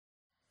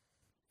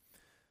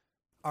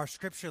Our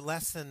scripture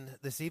lesson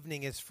this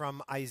evening is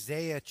from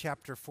Isaiah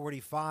chapter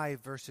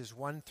 45, verses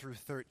 1 through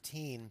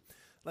 13.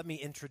 Let me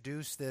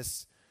introduce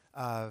this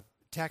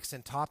text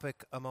and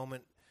topic a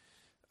moment.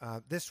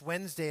 This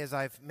Wednesday, as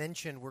I've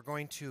mentioned, we're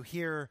going to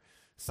hear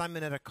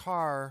Simonetta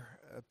Carr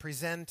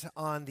present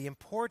on the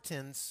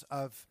importance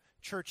of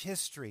church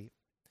history.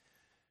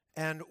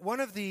 And one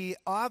of the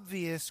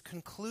obvious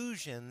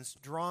conclusions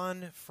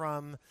drawn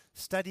from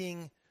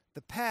studying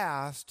the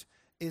past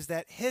is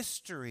that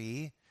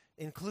history,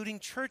 including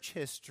church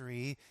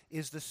history,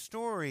 is the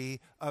story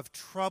of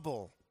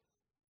trouble.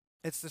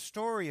 It's the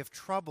story of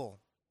trouble.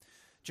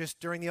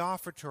 Just during the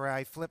offertory,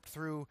 I flipped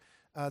through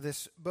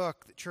this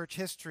book, Church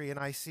History, and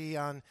I see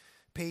on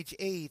page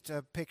 8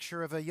 a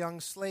picture of a young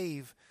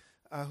slave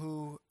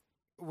who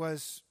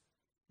was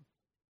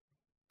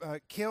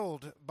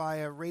killed by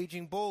a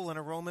raging bull in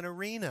a Roman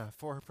arena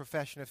for her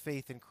profession of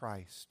faith in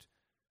Christ.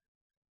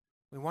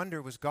 We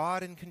wonder, was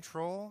God in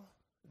control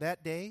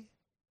that day?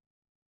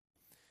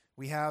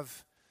 We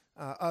have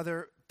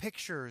other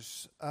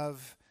pictures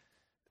of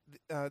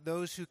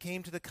those who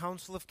came to the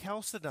Council of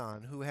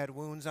Chalcedon who had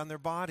wounds on their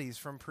bodies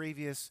from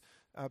previous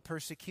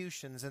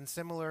persecutions, and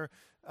similar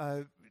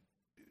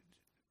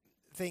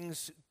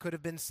things could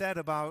have been said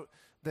about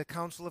the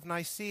Council of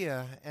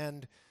Nicaea.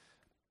 And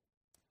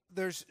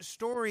there's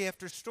story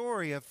after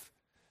story of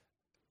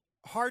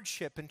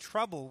hardship and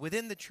trouble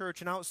within the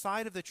church and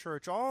outside of the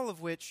church, all of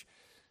which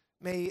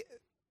may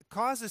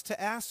cause us to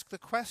ask the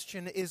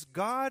question, is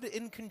God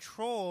in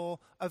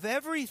control of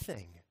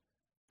everything?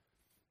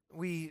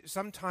 We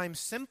sometimes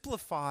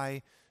simplify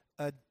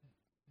a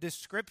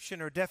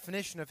description or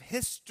definition of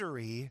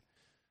history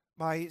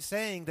by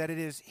saying that it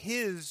is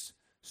His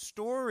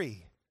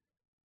story.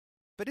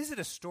 But is it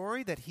a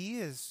story that He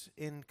is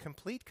in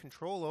complete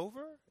control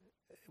over?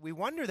 We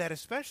wonder that,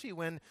 especially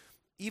when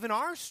even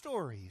our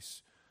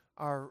stories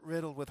are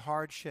riddled with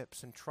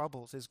hardships and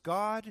troubles. Is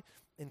God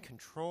in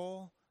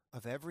control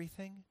of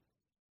everything?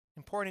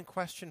 Important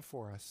question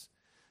for us.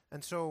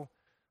 And so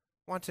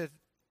I want to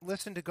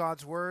listen to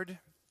God's word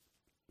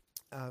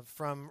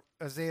from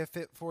Isaiah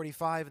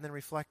 45 and then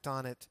reflect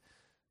on it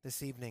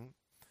this evening.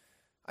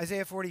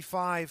 Isaiah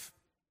 45,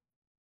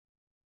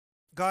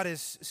 God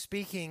is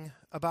speaking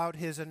about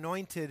His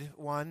anointed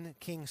one,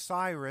 King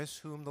Cyrus,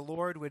 whom the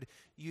Lord would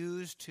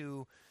use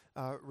to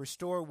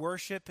restore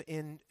worship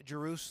in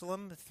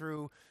Jerusalem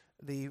through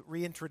the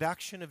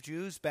reintroduction of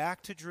Jews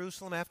back to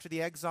Jerusalem after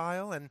the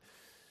exile. And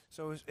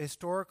so a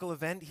historical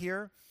event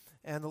here.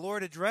 And the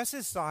Lord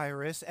addresses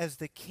Cyrus as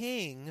the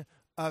king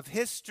of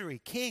history,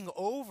 king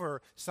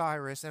over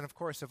Cyrus, and of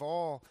course of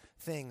all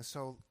things.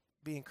 So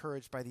be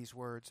encouraged by these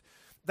words.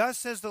 Thus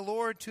says the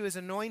Lord to His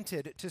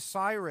anointed, to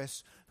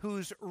Cyrus,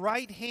 whose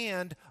right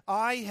hand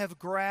I have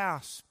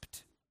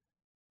grasped,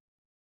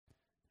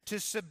 to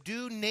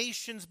subdue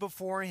nations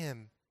before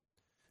him,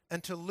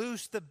 and to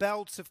loose the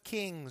belts of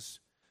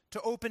kings,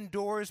 to open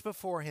doors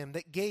before him,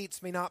 that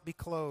gates may not be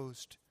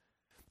closed.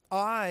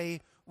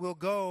 I will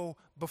go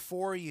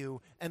before you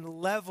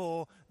and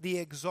level the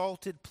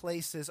exalted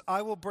places.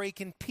 I will break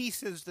in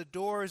pieces the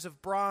doors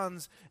of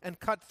bronze and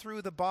cut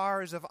through the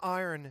bars of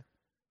iron.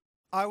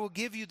 I will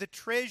give you the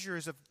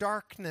treasures of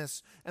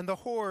darkness and the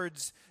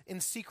hoards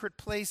in secret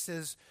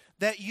places,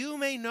 that you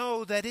may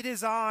know that it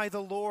is I, the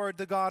Lord,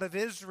 the God of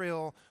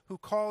Israel, who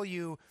call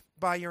you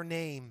by your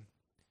name.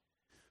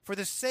 For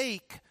the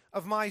sake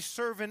of my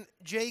servant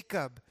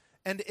Jacob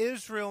and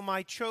Israel,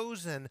 my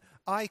chosen,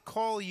 I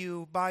call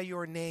you by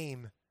your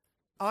name.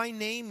 I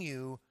name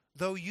you,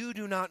 though you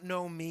do not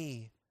know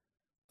me.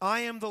 I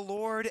am the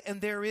Lord,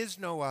 and there is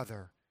no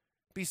other.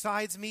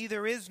 Besides me,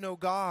 there is no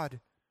God.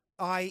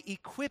 I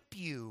equip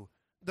you,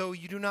 though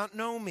you do not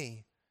know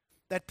me,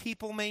 that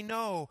people may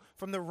know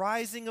from the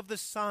rising of the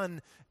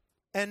sun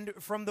and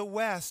from the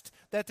west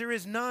that there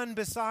is none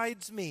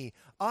besides me.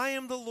 I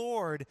am the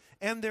Lord,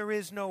 and there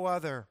is no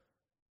other.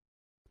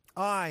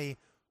 I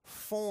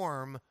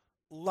form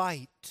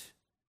light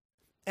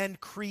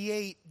and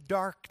create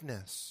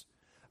darkness.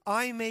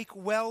 I make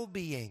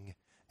well-being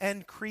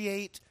and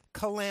create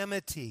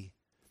calamity.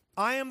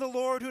 I am the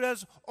Lord who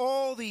does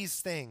all these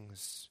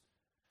things.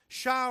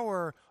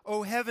 Shower,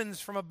 O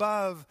heavens, from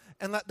above,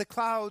 and let the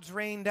clouds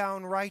rain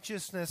down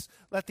righteousness.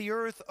 Let the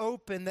earth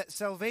open, that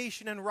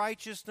salvation and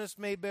righteousness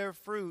may bear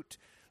fruit.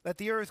 Let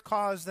the earth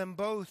cause them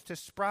both to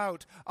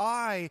sprout.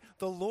 I,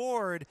 the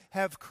Lord,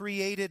 have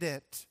created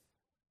it.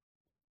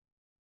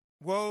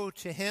 Woe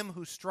to him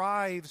who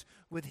strives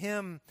with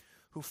him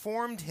who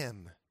formed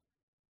him.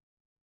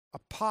 A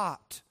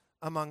pot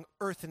among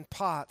earthen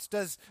pots.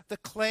 Does the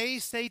clay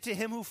say to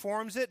him who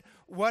forms it,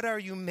 "What are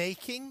you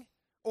making?"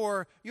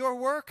 Or, "Your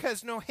work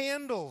has no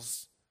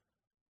handles"?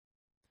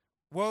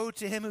 Woe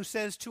to him who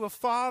says to a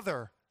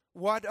father,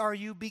 "What are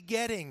you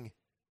begetting?"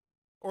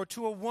 Or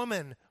to a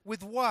woman,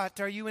 "With what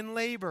are you in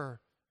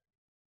labor?"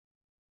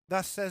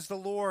 Thus says the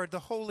Lord,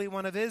 the Holy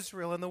One of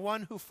Israel, and the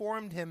one who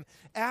formed him,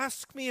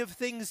 "Ask me of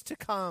things to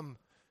come.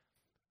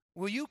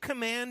 Will you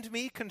command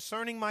me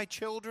concerning my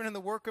children and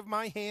the work of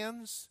my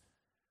hands?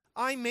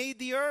 I made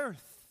the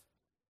earth.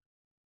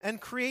 and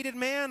created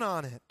man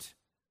on it.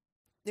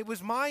 It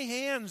was my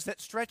hands that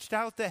stretched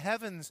out the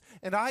heavens,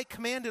 and I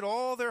commanded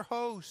all their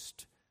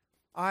host.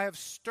 I have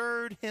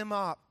stirred him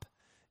up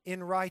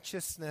in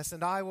righteousness,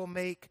 and I will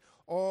make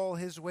all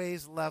his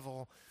ways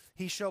level.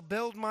 He shall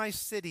build my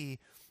city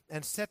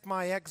and set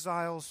my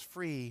exiles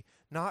free,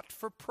 not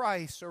for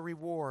price or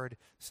reward,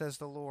 says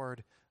the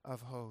Lord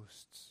of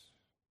hosts.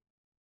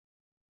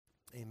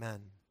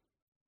 Amen.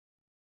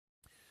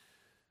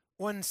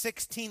 One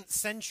 16th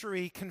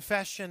century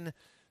confession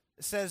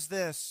says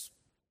this: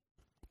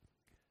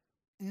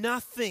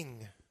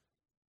 nothing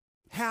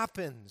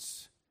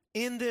happens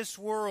in this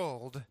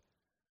world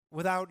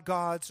without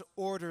God's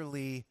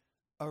orderly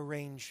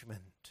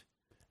arrangement.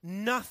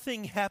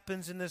 Nothing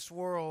happens in this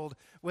world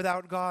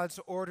without God's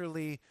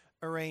orderly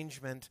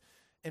arrangement.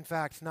 In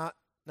fact, not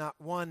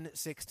one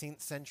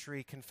 16th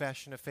century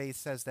confession of faith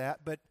says that,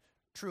 but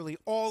truly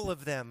all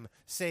of them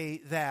say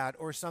that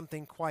or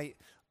something quite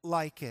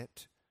like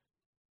it.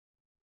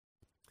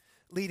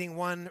 Leading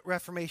one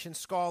Reformation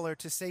scholar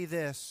to say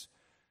this: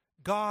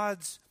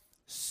 God's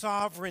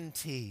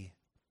sovereignty,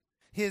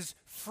 his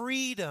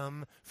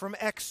freedom from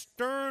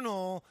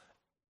external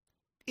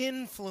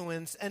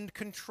influence and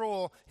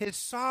control, his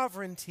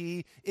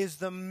sovereignty is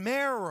the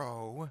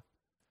marrow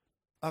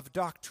of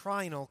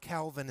doctrinal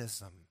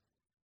Calvinism.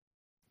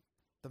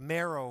 The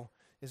marrow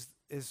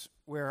is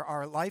where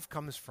our life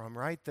comes from,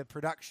 right? The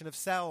production of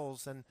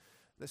cells and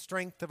the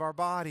strength of our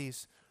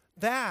bodies.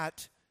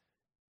 That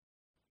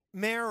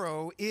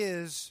marrow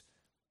is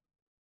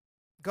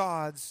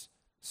God's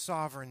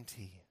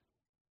sovereignty.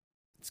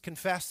 It's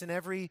confessed in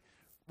every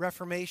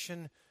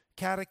Reformation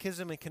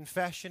catechism and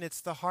confession.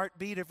 It's the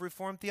heartbeat of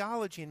Reformed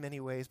theology in many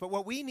ways. But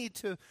what we need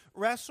to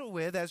wrestle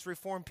with as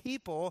Reformed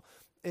people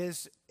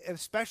is,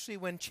 especially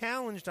when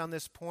challenged on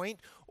this point,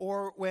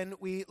 or when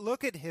we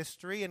look at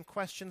history and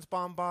questions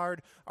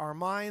bombard our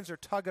minds or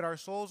tug at our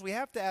souls, we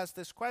have to ask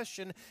this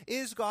question: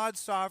 is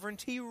God's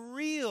sovereignty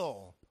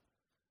real?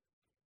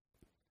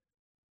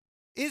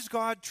 Is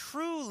God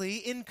truly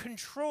in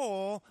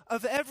control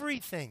of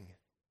everything?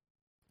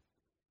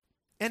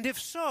 And if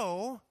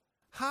so,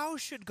 how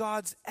should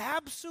God's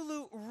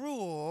absolute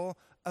rule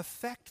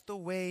affect the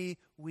way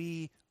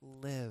we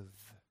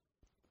live?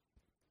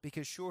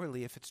 Because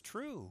surely, if it's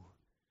true,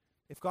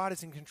 if God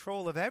is in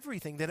control of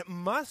everything, then it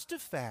must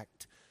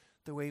affect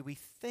the way we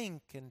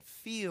think and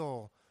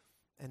feel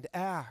and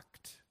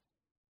act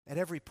at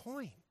every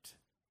point.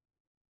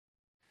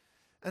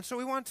 And so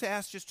we want to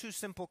ask just two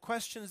simple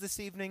questions this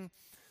evening.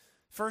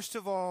 First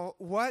of all,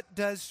 what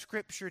does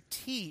Scripture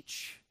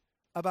teach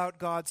about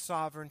God's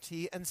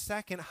sovereignty? And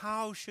second,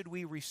 how should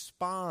we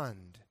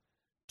respond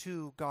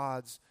to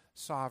God's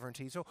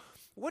sovereignty? So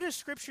what does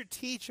Scripture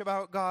teach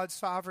about God's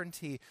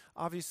sovereignty?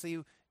 Obviously,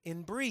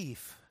 in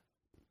brief,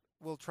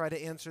 we'll try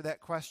to answer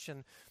that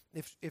question.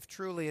 If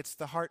truly it's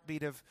the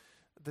heartbeat of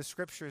the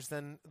Scriptures,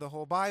 then the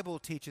whole Bible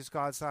teaches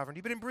God's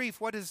sovereignty. But in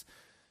brief, what does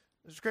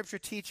Scripture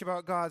teach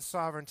about God's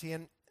sovereignty?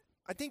 And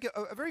I think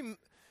a very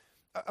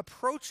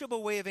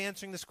approachable way of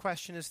answering this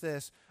question is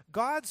this: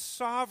 God's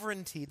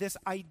sovereignty, this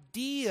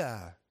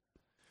idea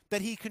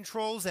that he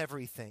controls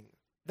everything,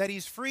 that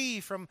he's free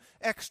from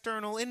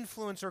external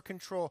influence or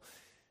control,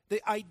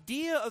 the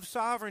idea of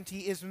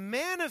sovereignty is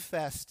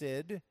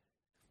manifested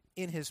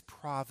in his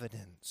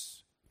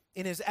providence,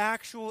 in his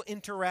actual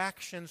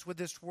interactions with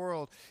this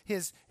world,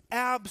 his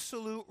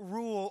absolute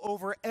rule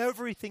over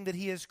everything that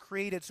he has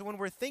created. So when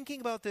we're thinking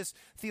about this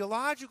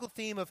theological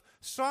theme of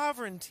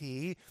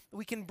sovereignty,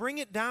 we can bring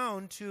it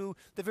down to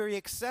the very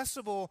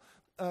accessible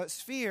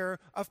sphere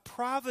of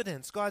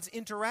providence, God's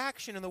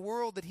interaction in the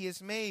world that he has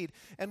made.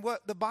 And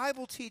what the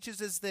Bible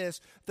teaches is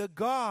this: the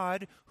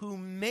God who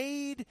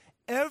made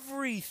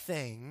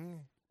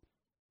everything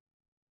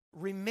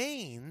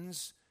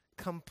remains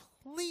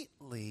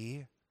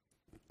completely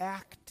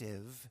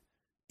active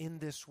in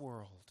this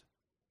world.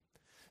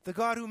 The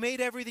God who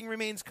made everything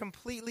remains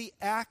completely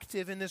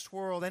active in this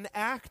world, and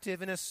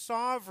active in a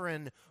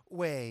sovereign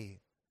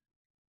way.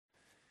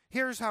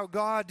 Here's how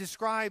God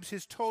describes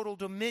his total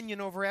dominion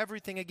over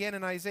everything again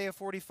in Isaiah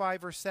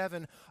 45, verse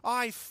 7.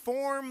 I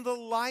form the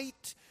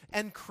light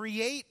and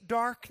create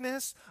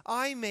darkness.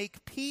 I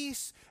make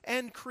peace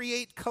and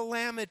create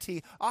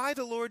calamity. I,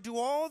 the Lord, do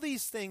all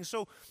these things.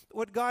 So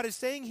what God is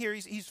saying here,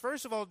 he's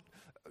first of all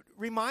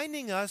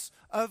reminding us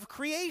of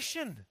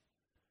creation.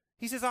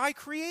 He says, I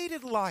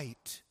created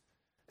light.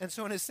 And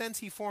so in a sense,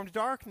 he formed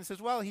darkness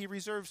as well. He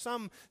reserved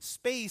some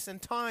space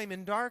and time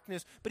in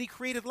darkness, but he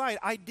created light.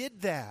 I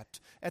did that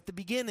at the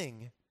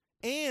beginning.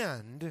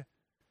 And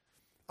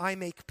I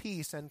make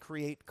peace and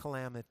create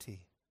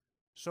calamity.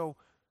 So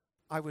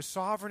I was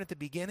sovereign at the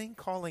beginning,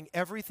 calling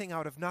everything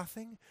out of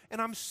nothing,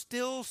 and I'm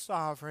still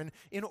sovereign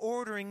in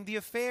ordering the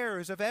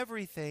affairs of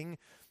everything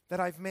that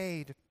I've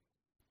made.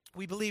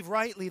 We believe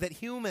rightly that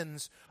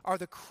humans are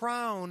the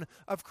crown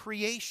of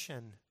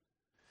creation.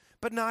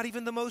 But not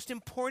even the most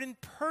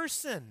important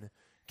person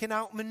can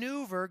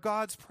outmaneuver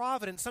God's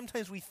providence.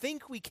 Sometimes we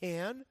think we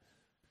can,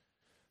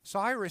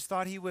 Cyrus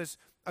thought he was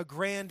a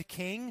grand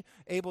king,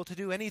 able to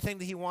do anything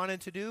that he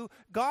wanted to do.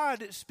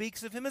 God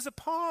speaks of him as a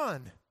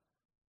pawn,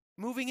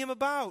 moving him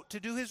about to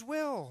do his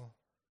will.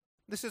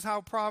 This is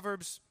how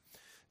Proverbs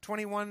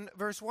 21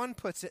 verse 1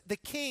 puts it. The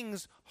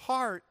king's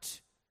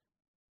heart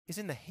is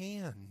in the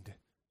hand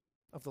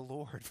of the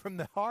Lord. From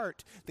the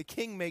heart, the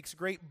king makes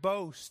great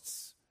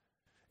boasts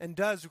and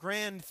does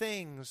grand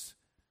things,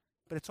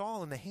 but it's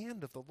all in the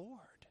hand of the Lord.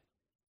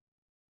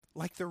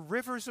 Like the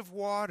rivers of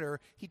water,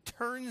 he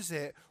turns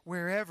it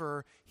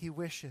wherever he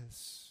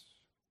wishes.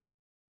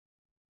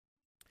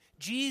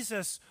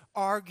 Jesus'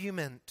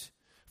 argument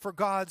for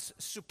God's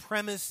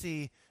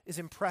supremacy is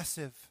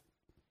impressive.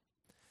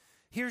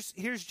 Here's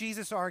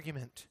Jesus'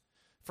 argument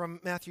from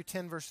Matthew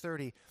 10, verse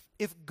 30.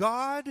 If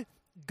God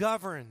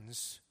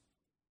governs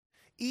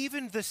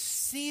even the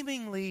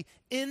seemingly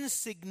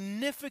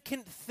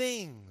insignificant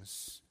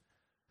things,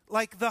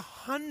 like the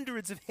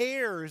hundreds of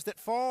hairs that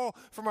fall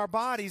from our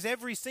bodies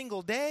every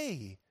single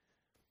day,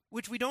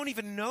 which we don't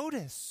even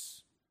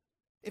notice,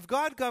 if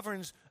God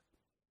governs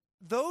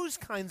those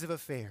kinds of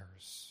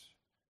affairs,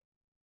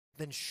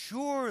 then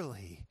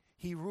surely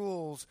he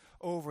rules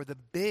over the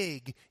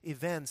big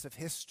events of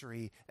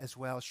history as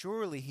well.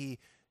 Surely he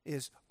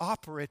is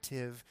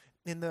operative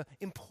in the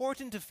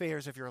important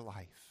affairs of your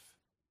life.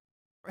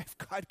 If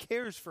God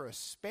cares for a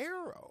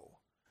sparrow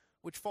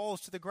which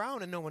falls to the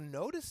ground and no one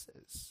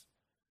notices,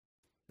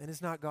 then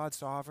is not God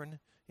sovereign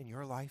in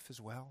your life as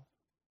well?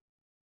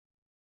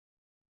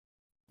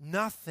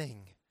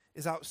 Nothing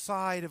is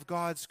outside of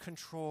God's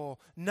control.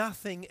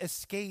 Nothing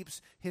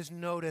escapes his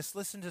notice.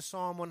 Listen to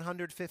Psalm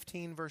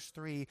 115, verse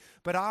 3.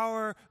 But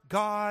our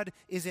God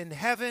is in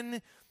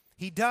heaven.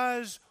 He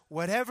does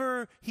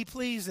whatever he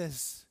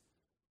pleases.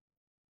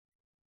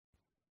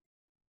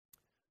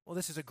 Well,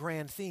 this is a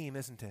grand theme,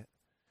 isn't it?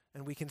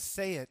 And we can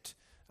say it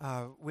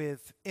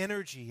with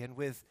energy and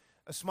with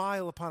a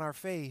smile upon our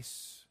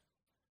face.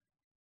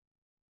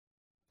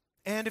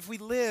 And if we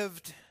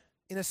lived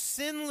in a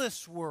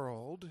sinless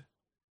world,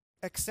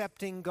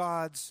 accepting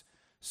God's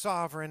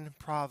sovereign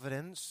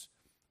providence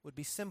would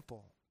be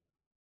simple.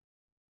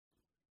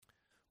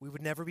 We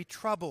would never be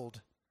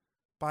troubled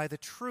by the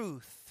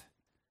truth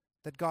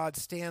that God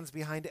stands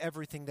behind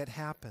everything that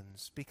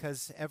happens,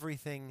 because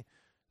everything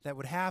that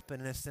would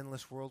happen in a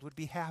sinless world would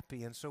be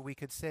happy. And so we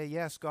could say,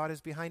 yes, God is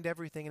behind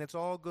everything, and it's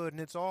all good,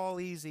 and it's all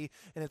easy,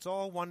 and it's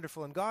all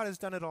wonderful, and God has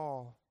done it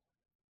all.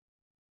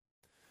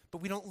 But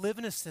we don't live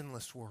in a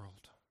sinless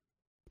world.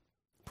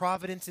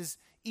 Providence is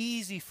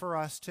easy for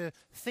us to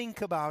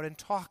think about and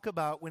talk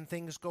about when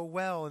things go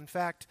well. In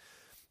fact,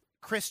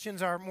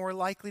 Christians are more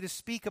likely to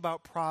speak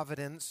about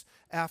providence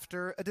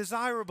after a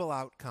desirable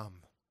outcome.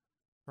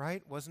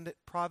 Right? Wasn't it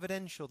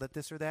providential that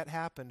this or that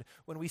happened?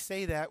 When we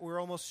say that, we're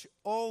almost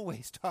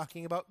always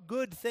talking about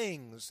good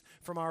things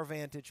from our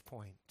vantage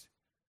point.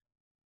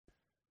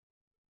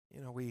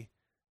 We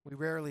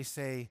rarely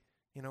say,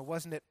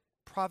 wasn't it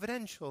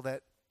providential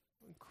that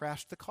we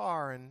crashed the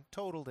car and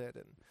totaled it?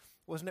 And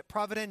wasn't it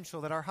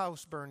providential that our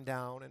house burned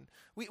down? And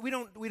we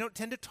don't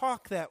tend to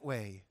talk that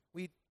way.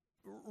 We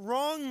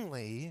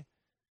wrongly,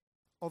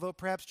 although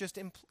perhaps just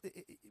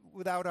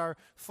without our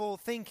full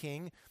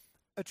thinking,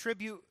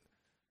 attribute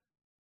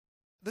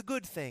the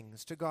good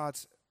things to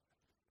God's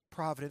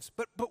providence.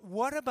 But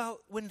what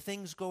about when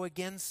things go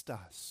against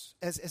us,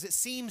 as it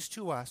seems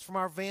to us from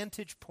our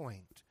vantage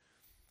point?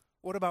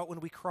 What about when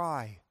we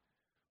cry,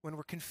 when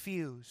we're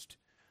confused,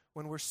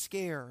 when we're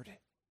scared?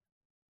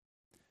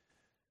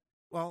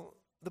 Well,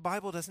 the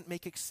Bible doesn't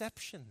make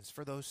exceptions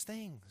for those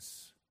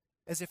things,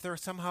 as if they're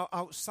somehow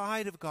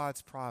outside of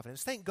God's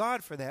providence. Thank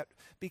God for that,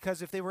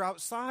 because if they were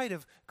outside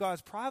of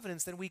God's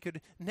providence, then we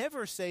could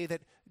never say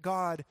that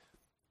God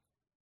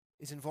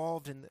is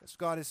involved in this.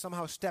 God has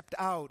somehow stepped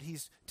out.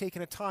 He's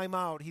taken a time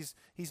out. He's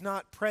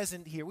not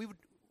present here. We would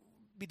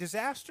be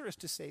disastrous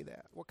to say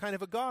that. What kind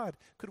of a God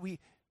could we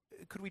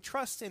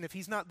trust in if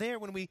he's not there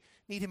when we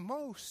need him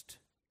most?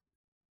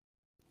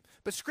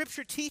 But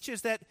Scripture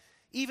teaches that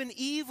even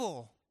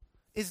evil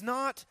is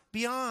not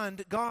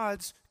beyond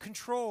God's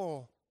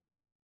control.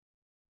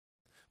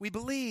 We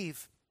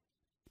believe,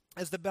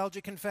 as the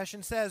Belgic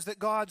Confession says, that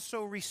God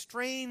so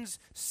restrains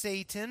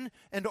Satan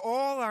and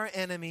all our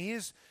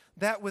enemies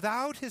that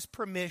without his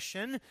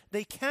permission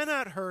they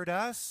cannot hurt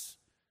us,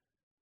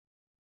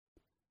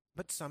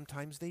 but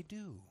sometimes they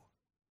do.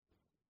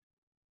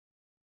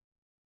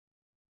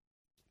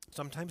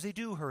 Sometimes they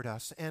do hurt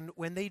us, and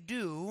when they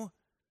do,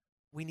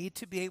 we need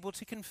to be able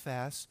to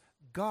confess,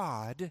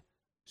 God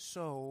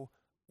so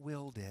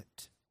willed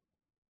it.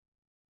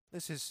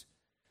 This is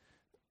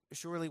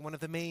surely one of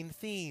the main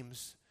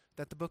themes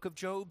that the book of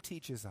Job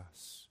teaches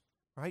us,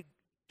 right?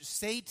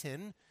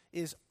 Satan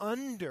is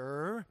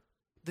under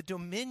the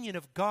dominion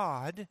of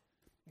God.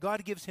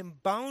 God gives him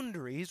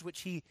boundaries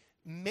which he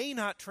may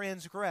not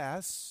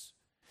transgress,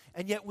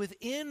 and yet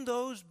within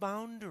those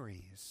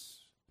boundaries,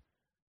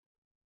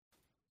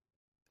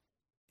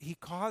 he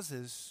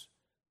causes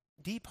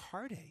deep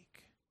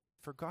heartache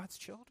for God's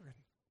children.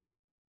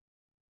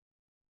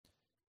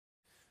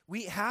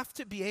 we have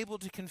to be able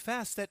to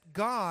confess that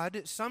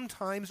God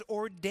sometimes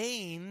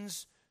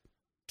ordains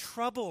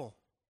trouble.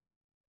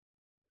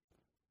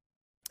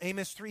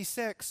 Amos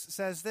 3:6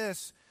 says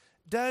this,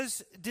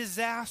 "Does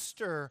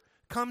disaster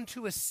come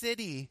to a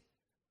city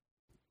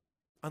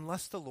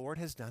unless the Lord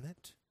has done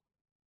it?"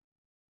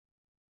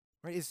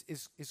 Right?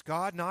 Is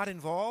God not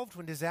involved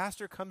when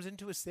disaster comes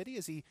into a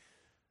city?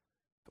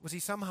 Was he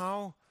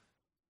somehow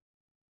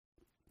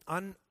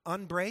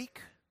on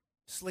break,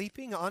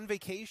 sleeping, on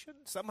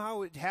vacation?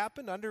 Somehow it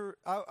happened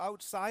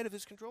outside of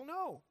his control?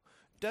 No.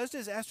 Does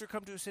disaster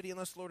come to a city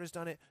unless the Lord has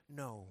done it?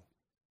 No.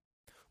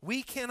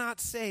 We cannot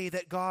say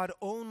that God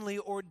only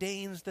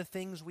ordains the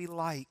things we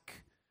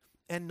like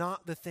and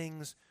not the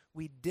things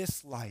we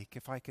dislike,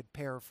 if I could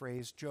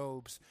paraphrase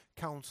Job's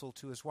counsel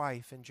to his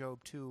wife in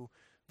Job 2,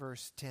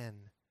 verse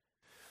 10.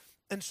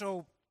 And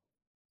so,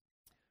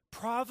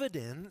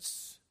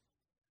 providence,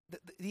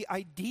 the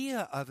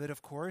idea of it,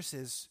 of course,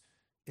 is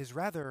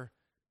rather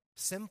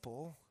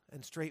simple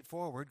and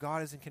straightforward.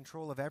 God is in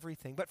control of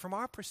everything. But from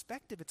our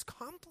perspective, it's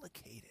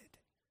complicated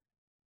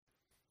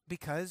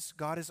because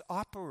God is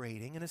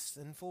operating in a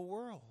sinful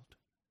world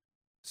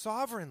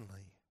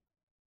sovereignly.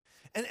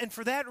 And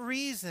for that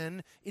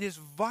reason, it is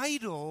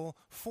vital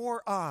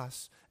for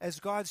us as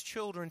God's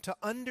children to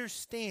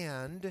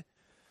understand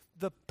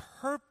the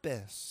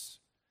purpose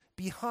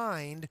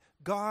behind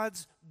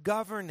God's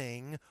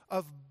governing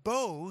of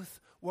both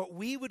what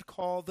we would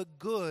call the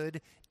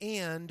good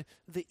and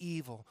the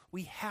evil.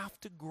 We have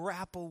to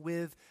grapple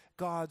with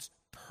God's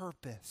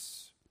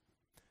purpose.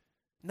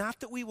 Not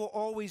that we will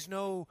always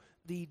know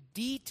the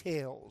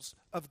details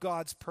of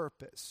God's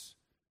purpose,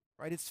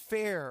 right? It's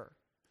fair,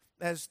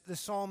 as the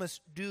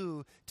psalmists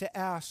do, to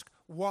ask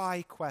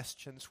why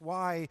questions.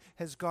 Why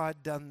has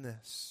God done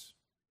this?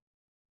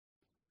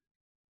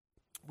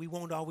 We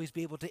won't always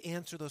be able to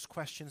answer those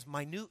questions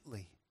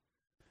minutely,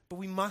 but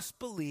we must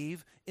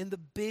believe in the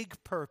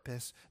big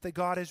purpose that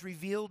God has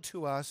revealed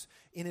to us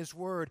in His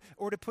Word.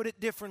 Or to put it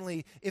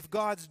differently, if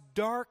God's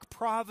dark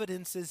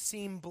providences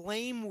seem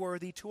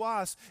blameworthy to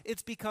us,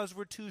 it's because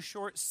we're too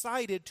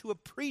short-sighted to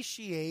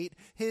appreciate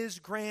His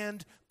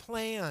grand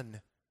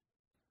plan.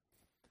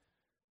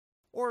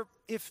 Or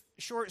if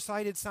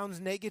short-sighted sounds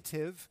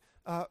negative,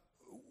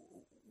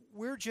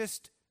 we're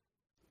just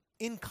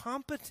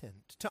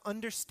incompetent to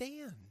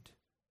understand,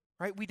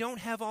 right? We don't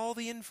have all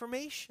the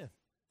information.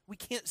 We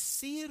can't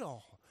see it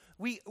all.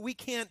 We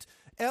can't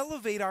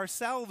elevate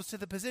ourselves to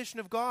the position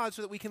of God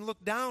so that we can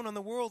look down on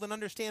the world and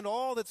understand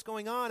all that's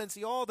going on and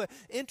see all the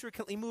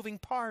intricately moving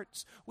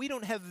parts. We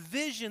don't have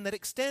vision that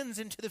extends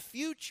into the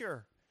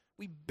future.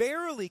 We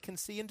barely can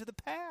see into the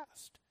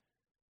past.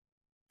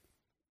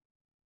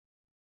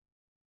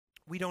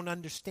 We don't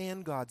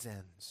understand God's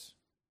ends.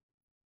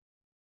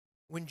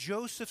 When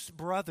Joseph's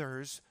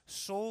brothers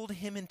sold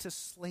him into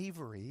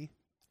slavery,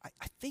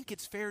 I think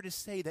it's fair to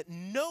say that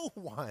no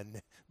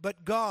one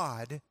but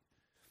God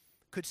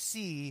could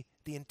see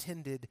the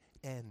intended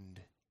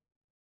end.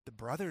 The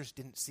brothers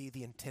didn't see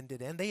the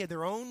intended end. They had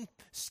their own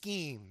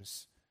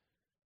schemes.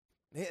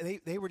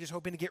 They were just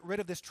hoping to get rid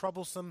of this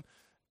troublesome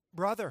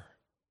brother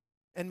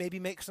and maybe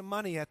make some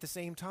money at the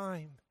same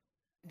time.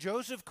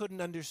 Joseph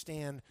couldn't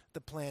understand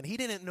the plan. He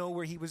didn't know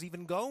where he was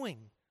even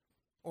going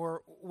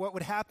or what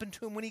would happen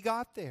to him when he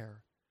got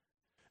there.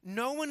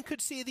 No one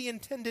could see the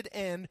intended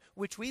end,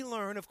 which we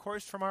learn, of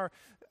course, from our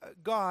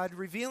God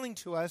revealing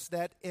to us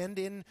that end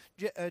in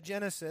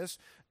Genesis.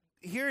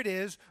 Here it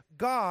is.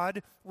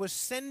 God was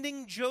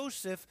sending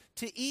Joseph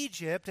to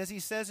Egypt, as he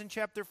says in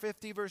chapter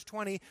 50, verse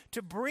 20,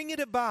 to bring it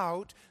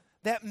about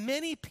that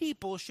many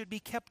people should be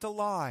kept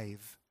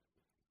alive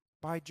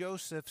by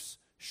Joseph's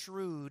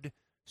shrewd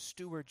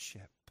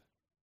stewardship.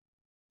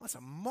 Well, that's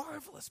a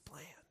marvelous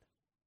plan,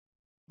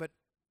 but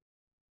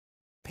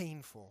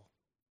painful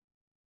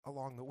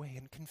along the way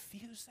and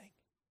confusing.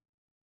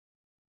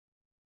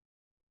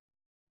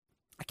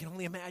 I can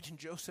only imagine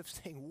Joseph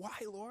saying, "Why,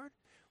 Lord?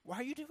 Why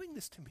are you doing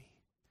this to me?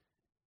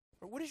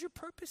 Or what is your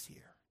purpose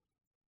here?"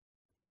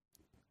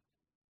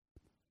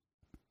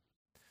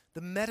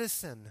 The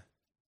medicine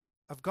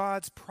of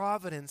God's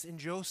providence in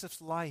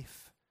Joseph's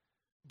life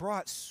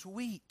brought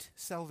sweet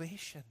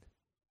salvation,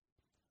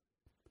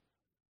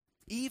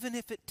 even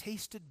if it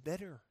tasted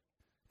bitter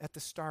at the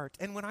start.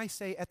 And when I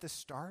say at the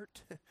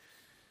start,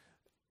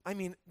 I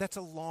mean, that's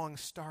a long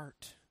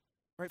start,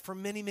 right? For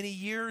many, many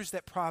years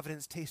that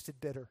providence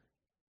tasted bitter.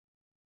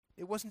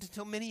 It wasn't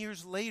until many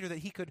years later that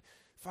he could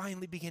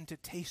finally begin to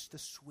taste the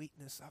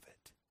sweetness of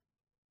it.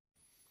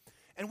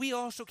 And we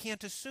also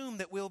can't assume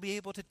that we'll be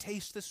able to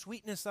taste the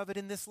sweetness of it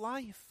in this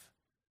life.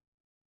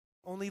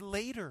 Only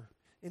later,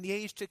 in the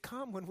age to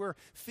come, when we're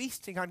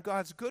feasting on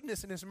God's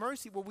goodness and His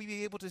mercy, will we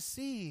be able to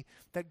see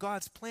that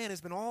God's plan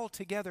has been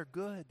altogether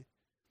good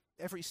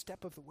every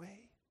step of the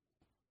way.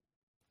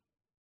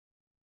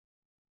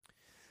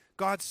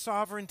 God's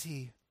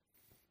sovereignty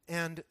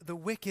and the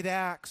wicked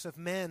acts of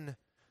men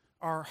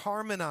are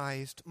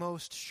harmonized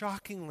most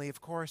shockingly,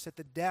 of course, at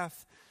the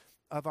death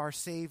of our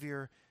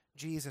Savior,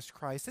 Jesus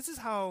Christ. This is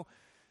how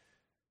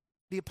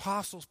the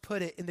apostles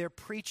put it in their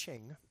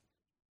preaching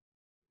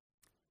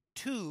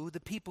to the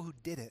people who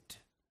did it,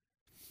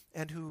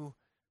 and who,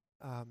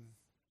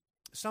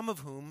 some of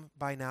whom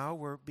by now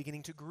were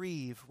beginning to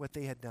grieve what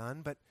they had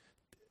done,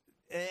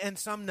 and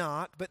some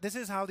not. But this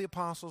is how the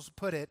apostles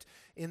put it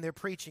in their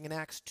preaching in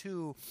Acts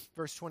 2,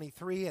 verse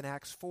 23, and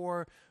Acts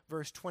 4,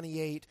 verse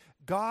 28.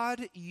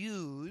 God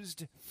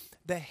used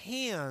the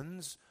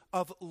hands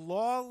of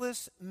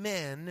lawless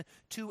men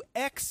to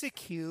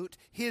execute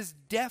his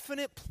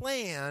definite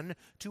plan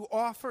to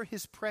offer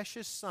his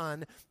precious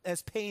Son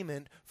as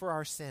payment for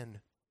our sin.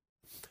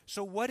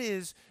 So what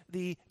is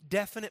the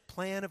definite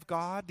plan of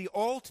God? The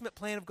ultimate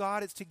plan of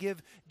God is to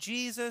give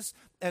Jesus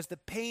as the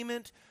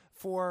payment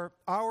for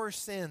our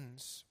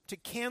sins, to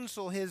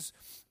cancel his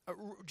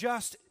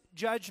just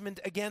judgment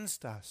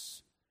against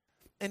us.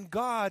 And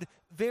God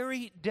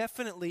very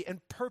definitely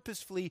and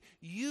purposefully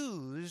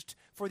used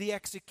for the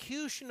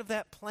execution of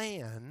that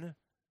plan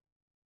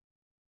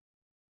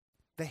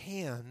the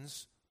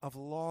hands of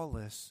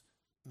lawless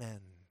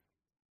men.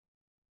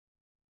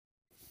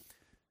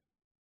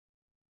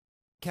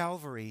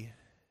 Calvary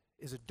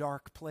is a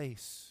dark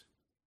place.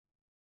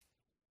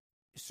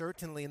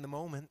 Certainly in the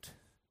moment,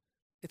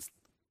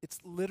 it's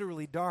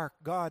literally dark.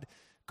 God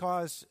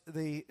caused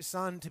the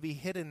sun to be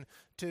hidden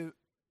to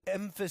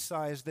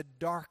emphasize the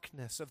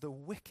darkness of the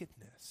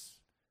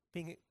wickedness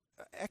being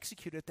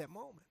executed at that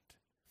moment.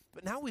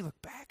 But now we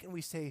look back and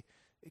we say,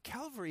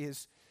 Calvary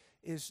is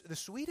the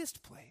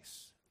sweetest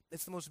place.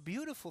 It's the most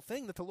beautiful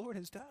thing that the Lord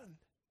has done.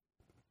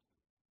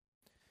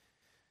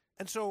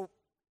 And so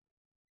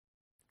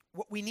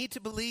what we need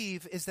to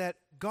believe is that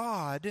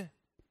God,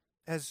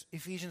 as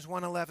Ephesians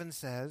 1:11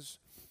 says,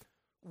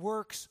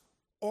 works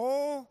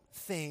all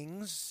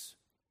things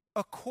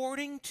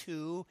according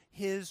to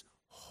his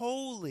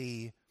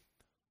holy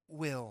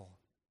will.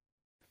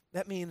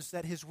 That means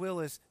that his will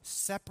is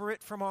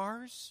separate from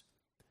ours,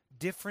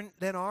 different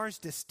than ours,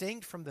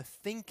 distinct from the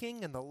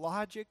thinking and the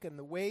logic and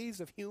the ways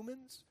of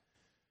humans,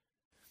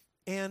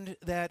 and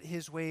that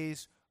his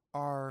ways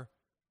are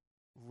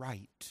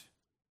right.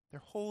 They're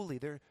holy.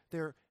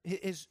 They're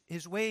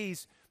his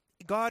ways.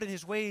 God in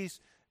his ways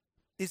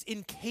is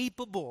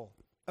incapable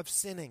of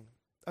sinning,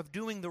 of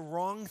doing the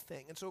wrong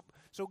thing. And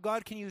so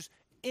God can use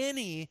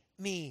any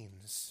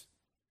means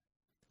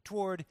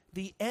toward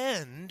the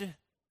end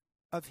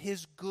of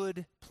his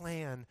good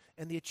plan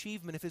and the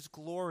achievement of his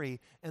glory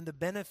and the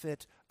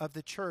benefit of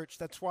the church.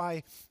 That's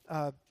why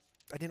I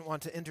didn't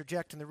want to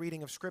interject in the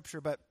reading of Scripture,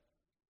 but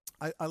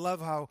I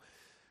love how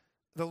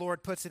the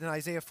Lord puts it in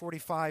Isaiah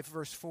 45,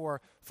 verse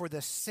 4, "For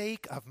the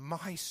sake of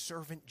my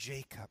servant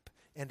Jacob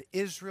and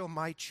Israel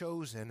my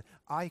chosen,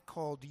 I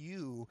called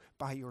you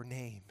by your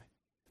name.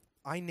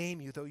 I name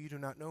you, though you do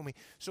not know me."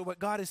 So what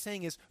God is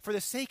saying is, for the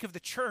sake of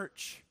the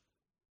church,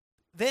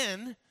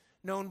 then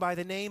known by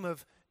the name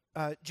of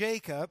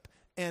Jacob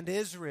and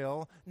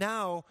Israel,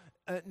 now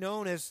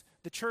known as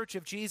the Church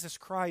of Jesus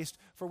Christ,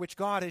 for which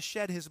God has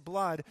shed his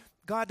blood,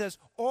 God does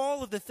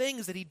all of the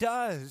things that he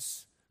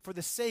does for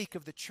the sake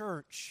of the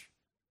church,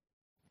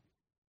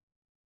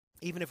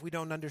 even if we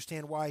don't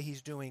understand why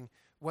he's doing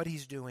what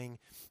he's doing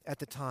at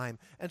the time.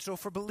 And so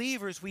for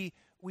believers, we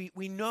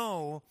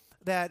know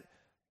that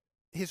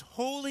his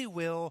holy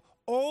will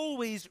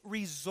always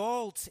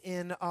results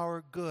in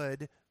our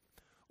good.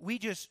 We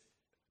just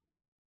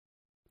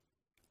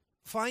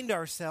find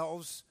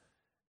ourselves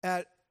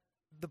at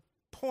the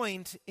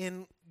point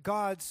in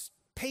God's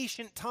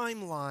patient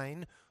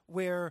timeline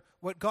where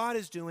what God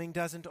is doing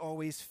doesn't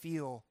always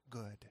feel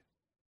good,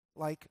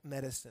 like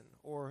medicine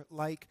or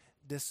like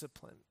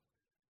discipline,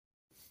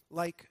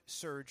 like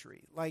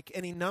surgery, like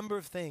any number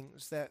of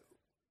things that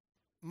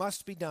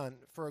must be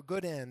done for a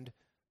good end,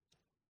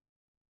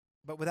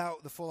 but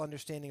without the full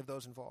understanding of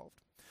those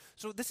involved.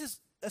 So this is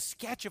a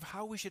sketch of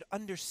how we should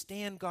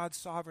understand God's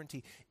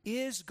sovereignty.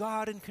 Is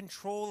God in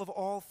control of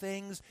all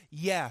things?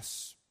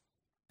 Yes.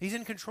 He's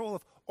in control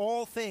of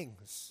all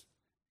things.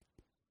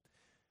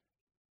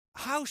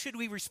 How should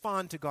we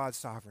respond to God's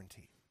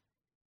sovereignty?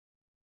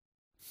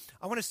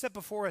 I want to set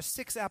before us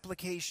 6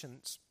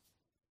 applications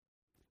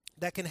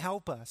that can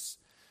help us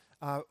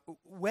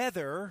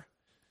whether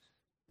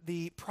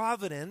the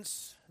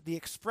providence, the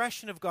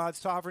expression of God's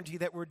sovereignty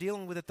that we're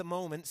dealing with at the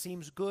moment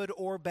seems good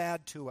or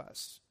bad to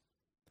us.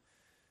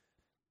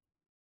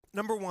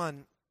 Number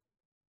 1,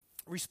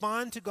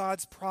 respond to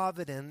God's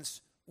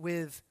providence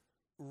with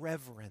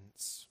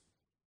reverence.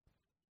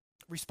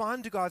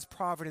 Respond to God's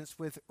providence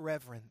with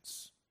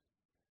reverence.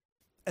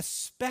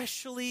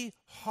 Especially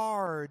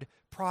hard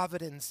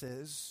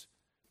providences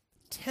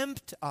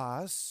tempt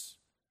us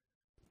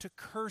to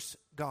curse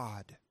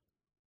God.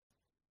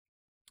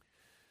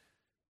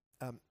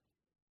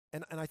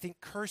 And I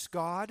think curse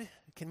God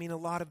can mean a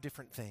lot of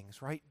different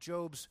things, right?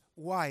 Job's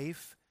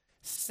wife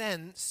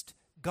sensed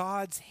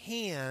God's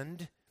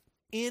hand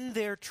in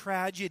their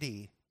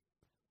tragedy,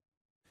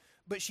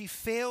 but she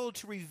failed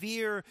to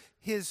revere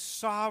his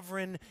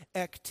sovereign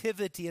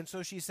activity. And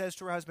so she says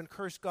to her husband,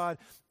 "Curse God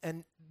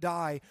and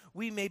die."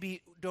 We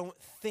maybe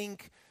don't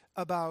think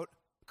about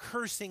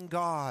cursing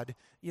God,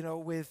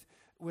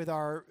 with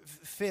our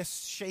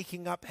fists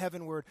shaking up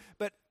heavenward.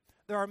 But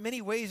there are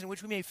many ways in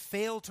which we may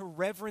fail to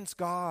reverence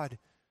God,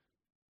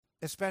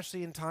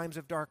 especially in times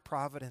of dark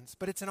providence,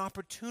 but it's an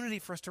opportunity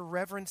for us to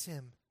reverence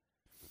him.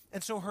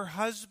 And so her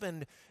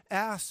husband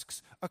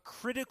asks a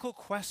critical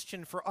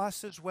question for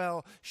us as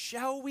well.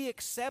 Shall we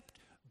accept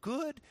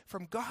good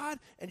from God,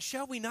 and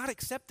shall we not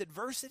accept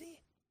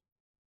adversity?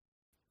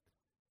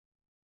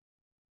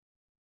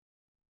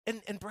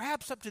 And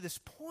perhaps up to this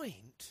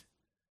point,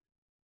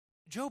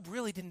 Job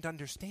really didn't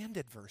understand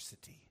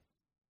adversity.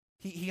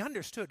 He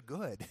understood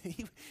good.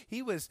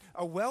 He was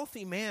a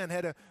wealthy man,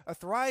 had a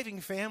thriving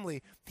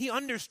family. He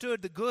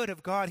understood the good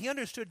of God. He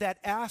understood that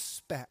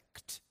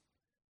aspect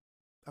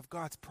of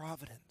God's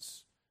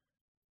providence.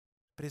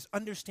 But his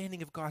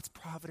understanding of God's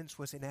providence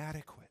was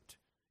inadequate.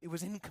 It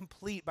was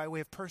incomplete by way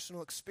of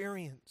personal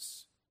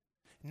experience.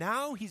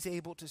 Now he's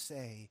able to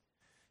say,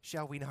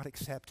 shall we not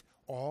accept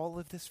all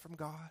of this from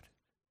God?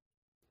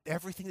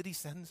 Everything that he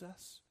sends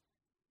us?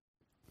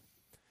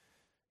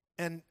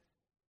 And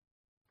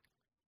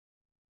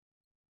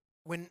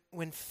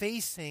when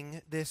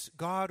facing this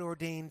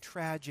God-ordained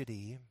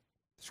tragedy,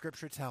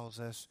 Scripture tells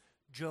us,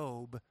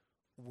 Job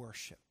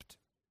worshiped.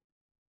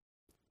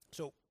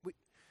 So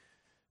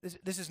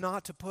this is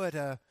not to put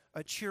a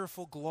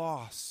cheerful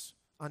gloss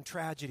on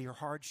tragedy or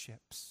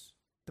hardships.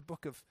 The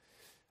book of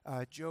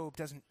Job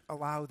doesn't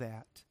allow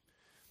that.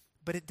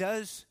 But it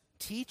does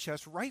teach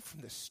us right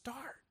from the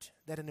start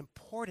that an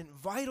important,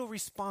 vital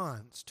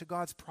response to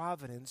God's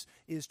providence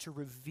is to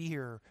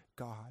revere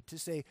God, to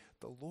say,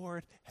 the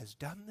Lord has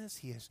done this,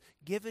 he has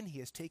given, he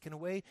has taken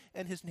away,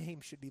 and his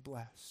name should be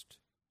blessed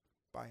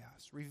by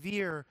us.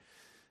 Revere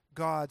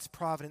God's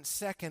providence.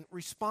 Second,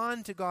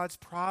 respond to God's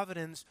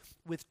providence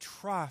with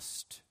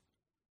trust.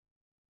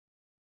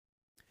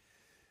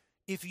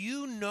 If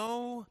you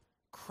know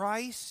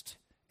Christ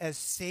as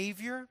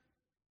Savior,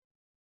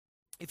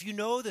 if you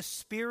know the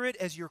Spirit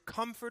as your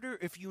comforter,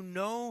 if you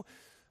know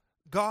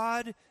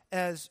God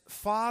as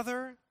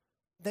Father,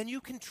 then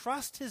you can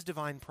trust his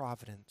divine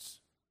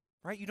providence,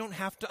 right? You don't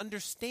have to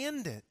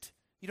understand it.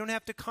 You don't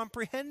have to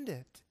comprehend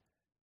it.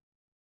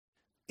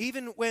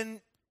 Even when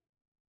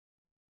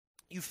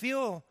you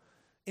feel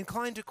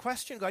inclined to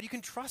question God, you can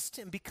trust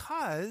him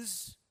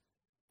because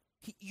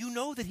you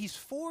know that he's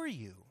for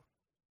you.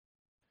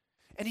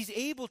 And he's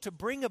able to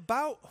bring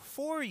about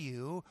for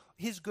you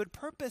his good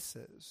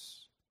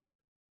purposes.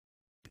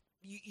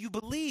 You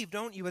believe,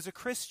 don't you, as a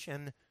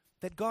Christian,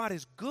 that God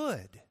is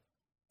good.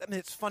 I mean,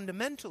 it's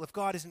fundamental. If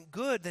God isn't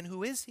good, then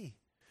who is he?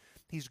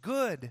 He's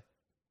good.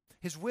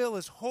 His will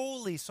is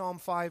holy, Psalm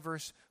 5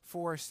 verse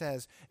 4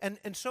 says.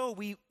 And so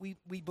we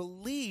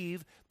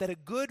believe that a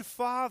good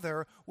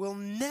father will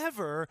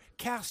never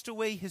cast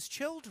away his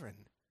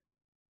children.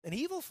 An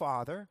evil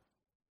father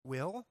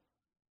will,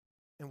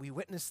 and we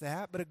witness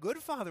that, but a good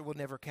father will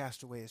never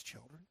cast away his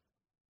children.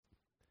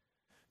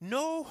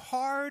 No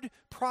hard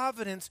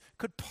providence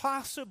could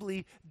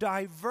possibly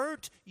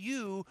divert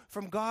you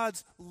from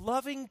God's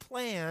loving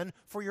plan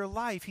for your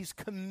life. He's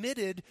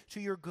committed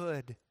to your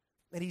good,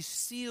 and he's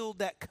sealed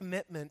that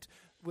commitment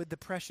with the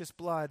precious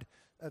blood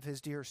of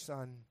his dear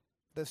Son.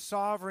 The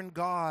sovereign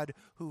God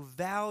who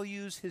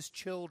values his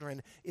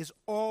children is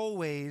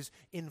always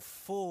in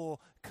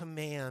full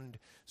command.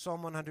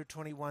 Psalm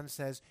 121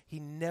 says, he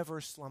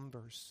never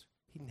slumbers.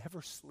 He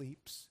never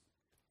sleeps.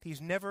 He's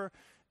never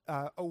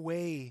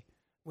away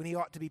when he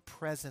ought to be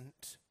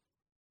present.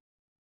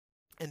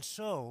 And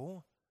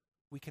so,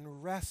 we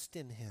can rest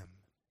in him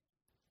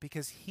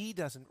because he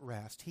doesn't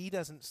rest. He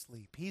doesn't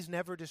sleep. He's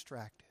never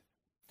distracted.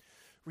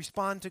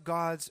 Respond to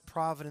God's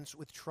providence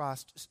with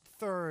trust.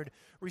 Third,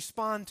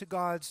 respond to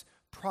God's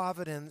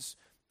providence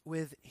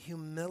with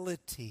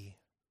humility.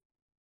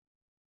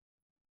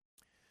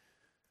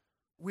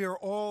 We are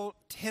all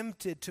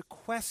tempted to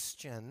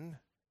question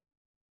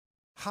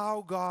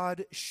how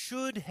God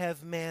should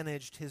have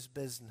managed his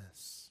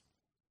business.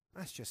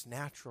 That's just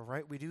natural,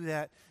 right? We do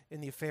that in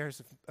the affairs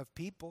of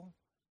people,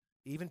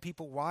 even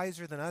people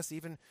wiser than us.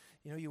 Even,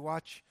 you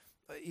watch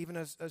even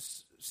a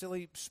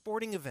silly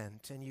sporting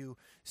event and you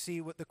see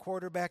what the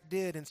quarterback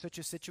did in such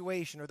a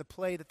situation or the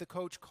play that the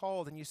coach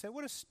called and you say,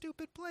 what a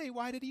stupid play.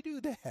 Why did he do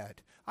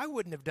that? I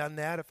wouldn't have done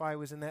that if I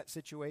was in that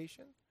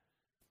situation.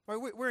 Or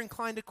we're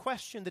inclined to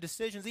question the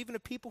decisions even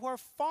of people who are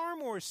far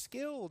more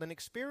skilled and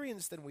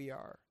experienced than we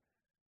are.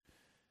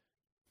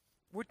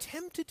 We're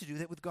tempted to do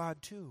that with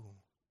God too.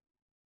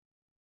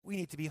 We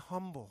need to be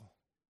humble.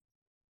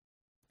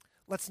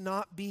 Let's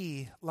not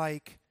be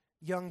like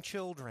young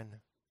children,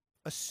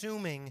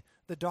 assuming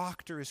the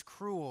doctor is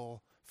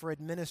cruel for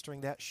administering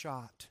that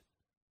shot.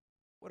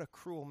 What a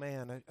cruel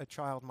man a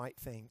child might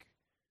think.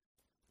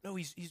 No,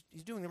 he's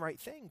doing the right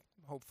thing,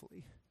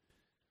 hopefully.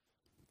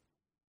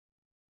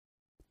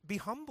 Be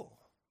humble.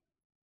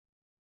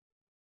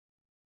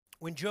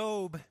 When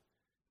Job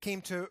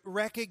came to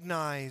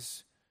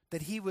recognize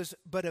that he was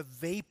but a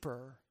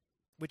vapor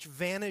which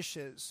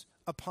vanishes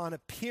upon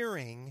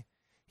appearing,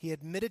 he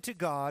admitted to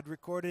God,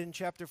 recorded in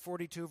chapter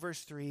 42,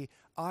 verse 3,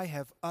 I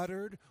have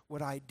uttered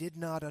what I did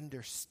not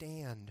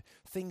understand,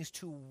 things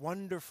too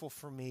wonderful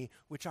for me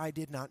which I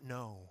did not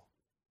know.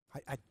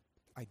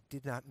 I I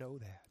did not know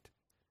that.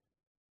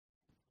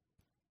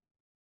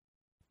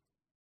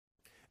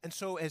 And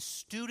so as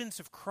students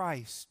of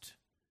Christ,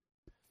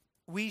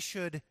 we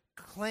should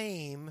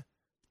claim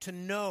to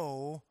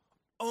know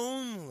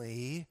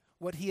only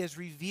what he has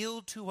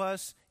revealed to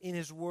us in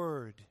his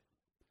word,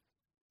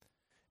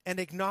 and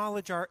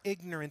acknowledge our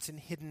ignorance in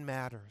hidden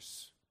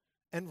matters,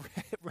 and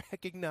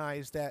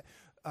recognize that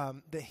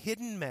the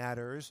hidden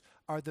matters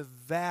are the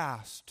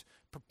vast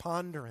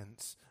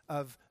preponderance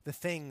of the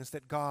things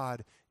that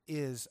God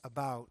is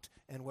about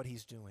and what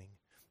he's doing.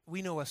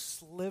 We know a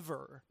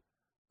sliver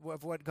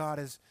of what God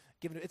has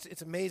given.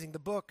 It's amazing. The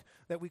book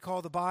that we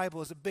call the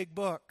Bible is a big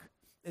book.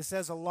 It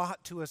says a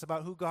lot to us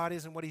about who God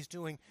is and what he's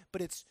doing,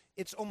 but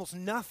it's almost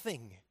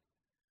nothing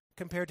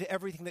compared to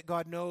everything that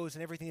God knows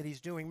and everything that he's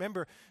doing.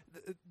 Remember,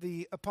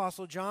 the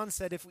Apostle John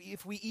said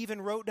if we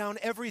even wrote down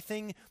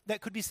everything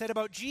that could be said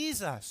about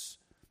Jesus,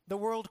 the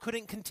world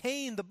couldn't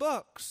contain the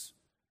books.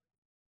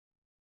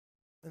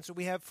 And so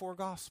we have 4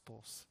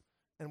 Gospels,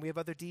 and we have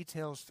other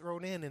details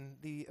thrown in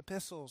the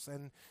epistles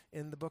and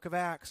in the book of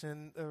Acts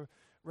and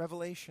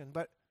Revelation.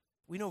 But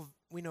we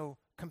know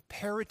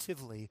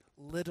comparatively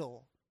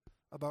little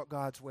about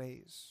God's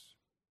ways.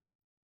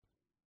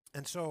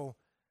 And so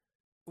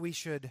we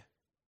should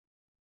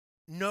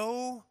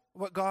know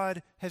what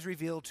God has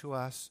revealed to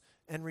us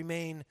and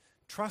remain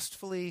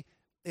trustfully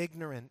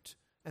ignorant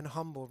and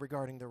humble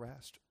regarding the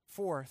rest.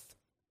 Fourth,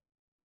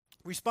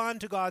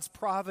 respond to God's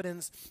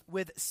providence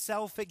with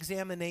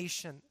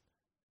self-examination.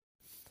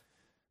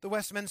 The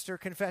Westminster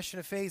Confession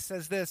of Faith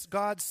says this: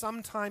 God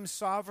sometimes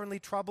sovereignly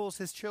troubles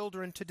his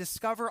children to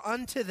discover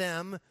unto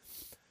them,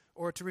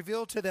 or to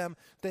reveal to them,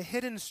 the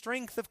hidden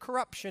strength of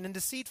corruption and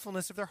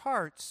deceitfulness of their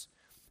hearts,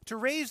 to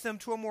raise them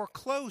to a more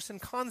close and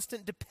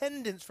constant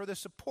dependence for their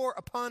support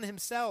upon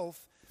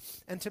himself,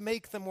 and to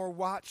make them more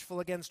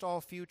watchful against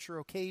all future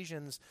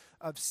occasions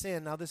of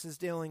sin. Now, this is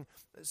dealing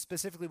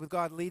specifically with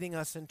God leading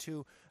us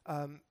into,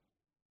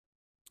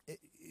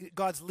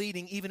 God's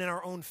leading even in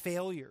our own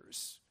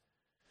failures.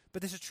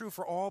 But this is true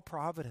for all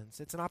providence.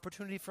 It's an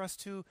opportunity for us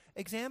to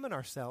examine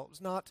ourselves,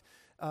 not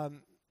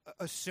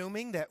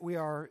assuming that we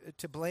are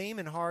to blame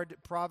in hard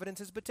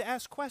providences, but to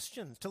ask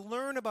questions, to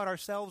learn about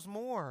ourselves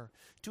more,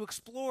 to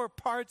explore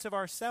parts of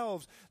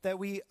ourselves that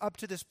we, up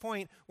to this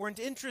point, weren't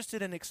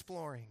interested in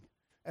exploring,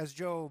 as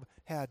Job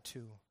had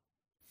to.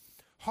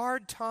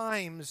 Hard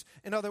times,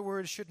 in other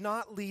words, should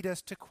not lead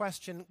us to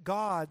question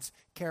God's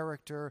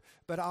character,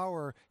 but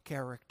our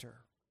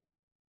character.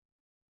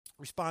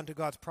 Respond to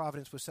God's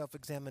providence with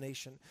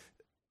self-examination.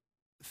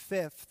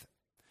 Fifth,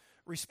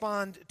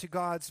 respond to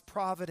God's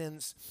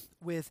providence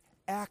with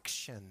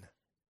action.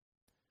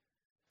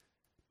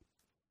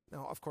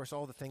 Now, of course,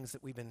 all the things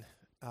that we've been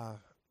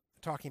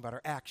talking about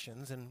are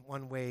actions in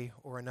one way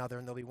or another,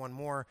 and there'll be one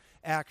more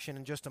action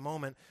in just a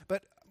moment.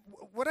 But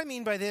what I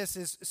mean by this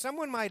is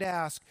someone might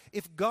ask,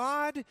 if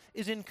God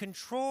is in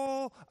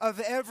control of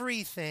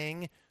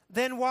everything,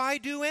 then why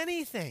do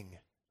anything?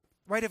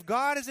 Right? If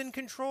God is in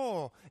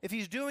control, if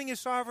he's doing his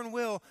sovereign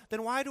will,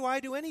 then why do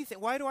I do anything?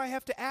 Why do I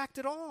have to act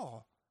at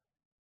all?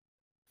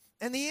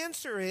 And the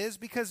answer is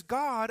because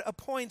God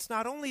appoints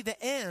not only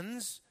the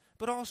ends,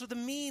 but also the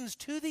means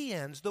to the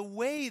ends, the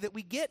way that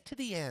we get to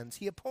the ends.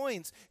 He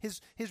appoints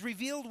his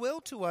revealed will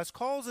to us,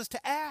 calls us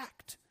to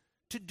act,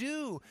 to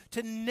do,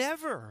 to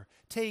never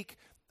take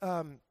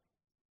a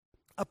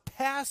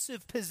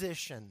passive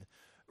position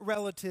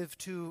relative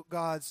to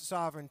God's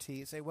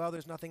sovereignty. Say, well,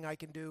 there's nothing I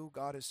can do.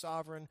 God is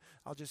sovereign.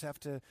 I'll just have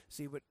to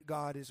see what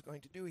God is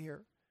going to do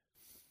here.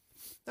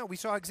 Now, we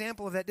saw an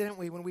example of that, didn't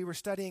we, when we were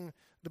studying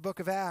the book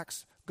of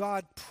Acts?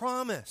 God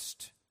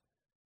promised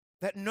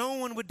that no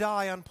one would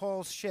die on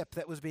Paul's ship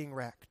that was being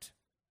wrecked.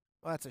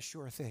 Well, that's a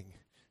sure thing,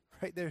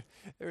 right? There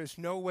is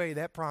no way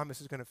that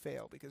promise is going to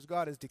fail because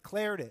God has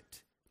declared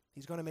it.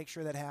 He's going to make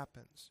sure that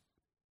happens.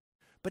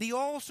 But he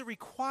also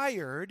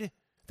required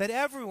that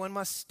everyone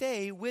must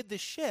stay with the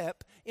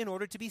ship in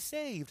order to be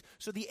saved.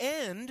 So the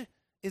end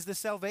is the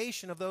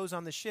salvation of those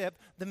on the ship.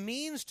 The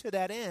means to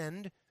that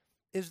end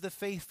is the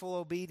faithful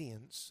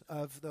obedience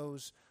of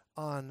those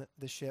on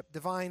the ship.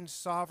 Divine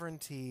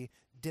sovereignty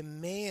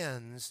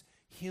demands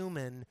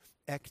human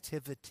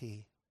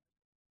activity.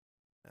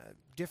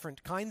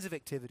 Different kinds of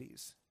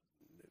activities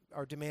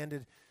are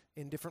demanded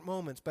in different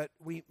moments, but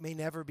we may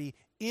never be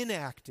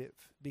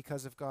inactive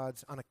because of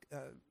God's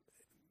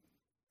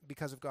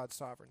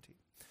sovereignty.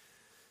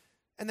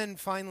 And then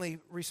finally,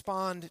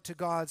 respond to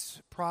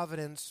God's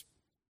providence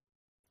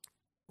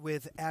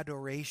with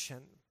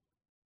adoration,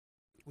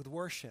 with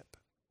worship.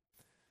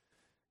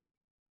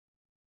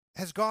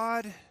 Has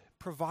God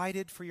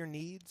provided for your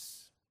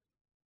needs?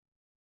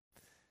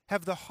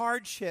 Have the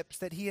hardships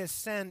that he has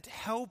sent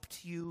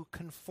helped you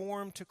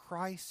conform to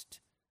Christ?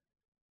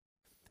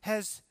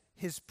 Has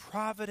his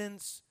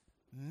providence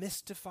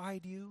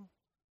mystified you?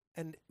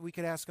 And we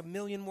could ask a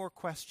million more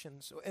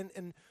questions.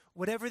 And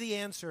whatever the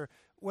answer,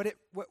 what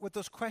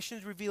those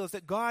questions reveal is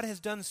that God has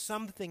done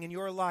something in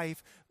your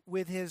life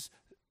with his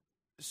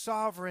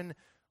sovereign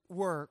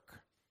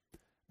work.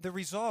 The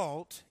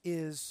result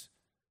is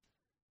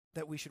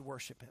that we should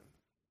worship him.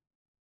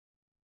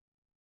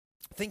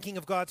 Thinking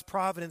of God's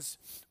providence,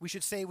 we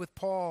should say with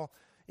Paul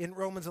in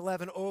Romans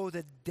 11, oh,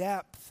 the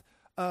depth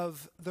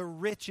of the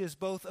riches,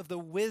 both of the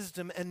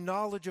wisdom and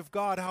knowledge of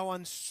God, how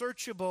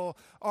unsearchable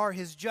are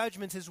his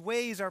judgments, his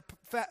ways are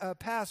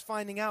past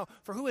finding out.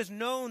 For who has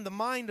known the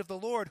mind of the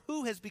Lord?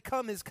 Who has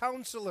become his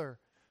counselor?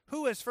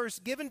 Who has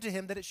first given to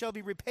him that it shall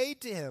be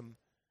repaid to him?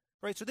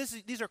 Right, so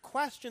these are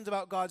questions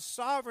about God's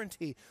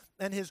sovereignty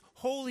and his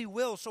holy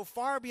will so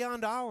far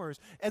beyond ours.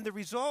 And the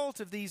result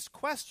of these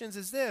questions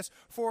is this: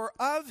 for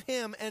of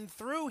him and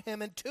through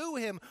him and to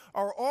him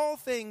are all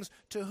things,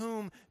 to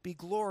whom be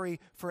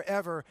glory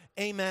forever.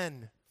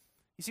 Amen.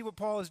 You see what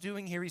Paul is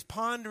doing here? He's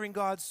pondering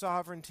God's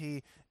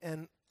sovereignty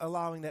and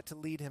allowing that to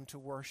lead him to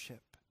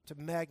worship, to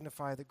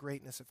magnify the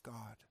greatness of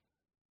God.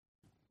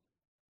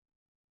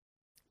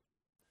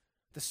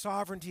 The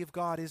sovereignty of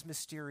God is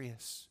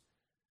mysterious,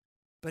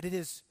 but it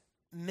is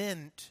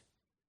meant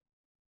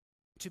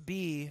to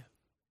be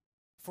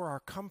for our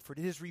comfort.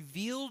 It is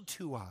revealed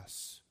to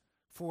us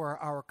for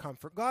our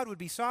comfort. God would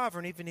be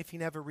sovereign even if he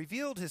never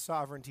revealed his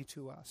sovereignty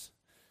to us.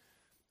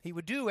 He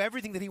would do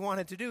everything that he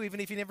wanted to do, even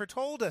if he never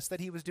told us that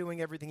he was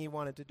doing everything he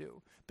wanted to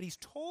do. But he's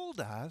told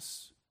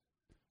us,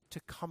 to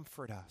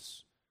comfort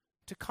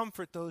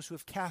those who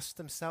have cast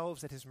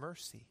themselves at his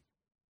mercy.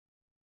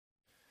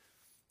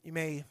 You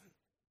may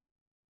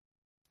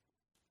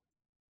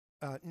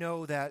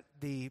know that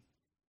the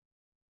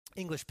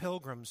English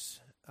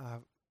pilgrims,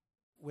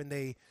 when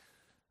they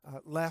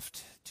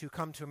left to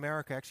come to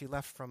America, actually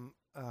left from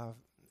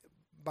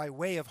by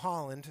way of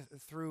Holland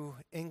through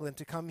England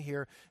to come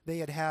here, they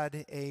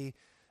had a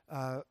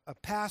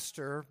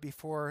pastor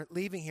before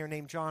leaving here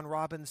named John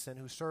Robinson,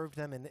 who served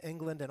them in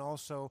England and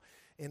also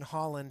in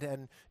Holland.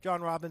 And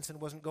John Robinson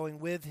wasn't going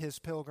with his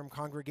pilgrim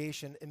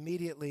congregation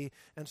immediately,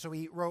 and so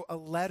he wrote a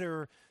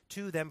letter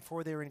to them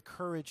for their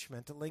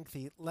encouragement, a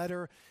lengthy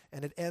letter,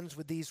 and it ends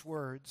with these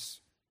words: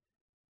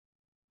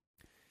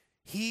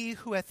 He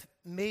who hath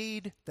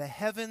made the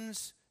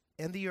heavens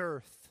and the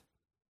earth.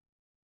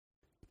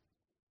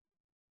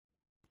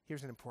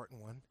 Here's an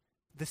important one: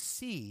 the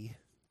sea,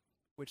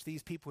 which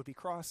these people would be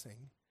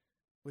crossing,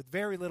 with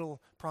very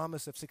little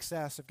promise of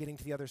success of getting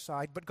to the other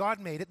side. But God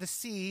made it, the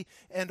sea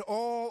and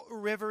all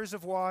rivers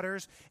of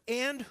waters,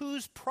 and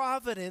whose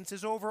providence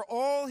is over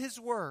all his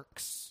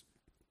works,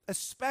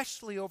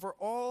 especially over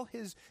all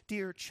his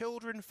dear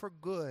children for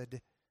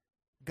good,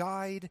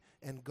 guide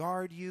and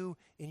guard you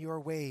in your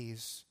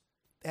ways,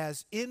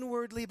 as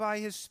inwardly by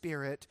his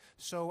Spirit,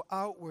 so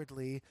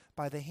outwardly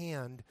by the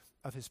hand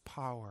of his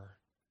power.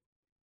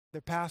 Their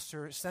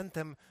pastor sent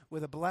them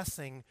with a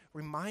blessing,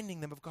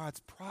 reminding them of God's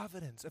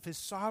providence, of his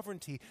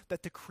sovereignty,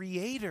 that the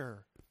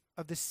creator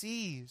of the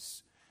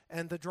seas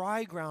and the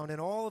dry ground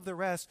and all of the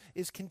rest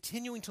is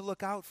continuing to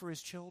look out for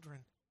his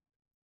children.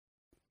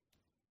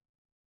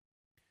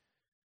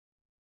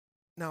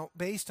 Now,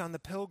 based on the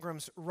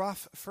pilgrims'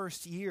 rough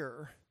first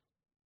year,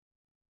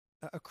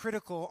 a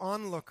critical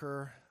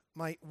onlooker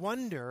might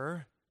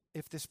wonder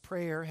if this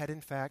prayer had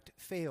in fact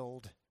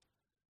failed.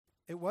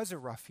 It was a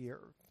rough year.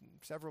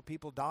 Several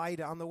people died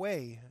on the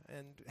way,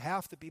 and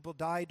half the people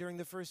died during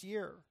the first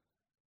year.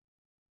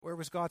 Where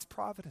was God's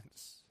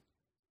providence?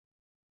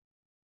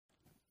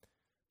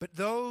 But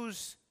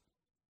those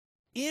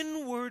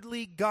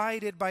inwardly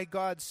guided by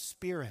God's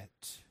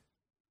Spirit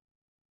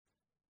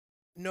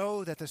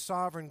know that the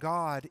sovereign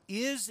God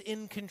is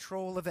in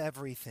control of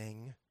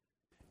everything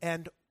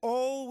and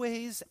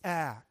always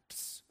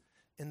acts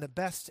in the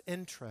best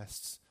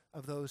interests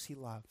of those he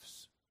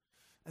loves.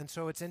 And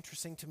so it's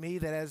interesting to me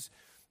that as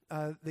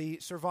the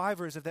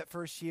survivors of that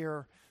first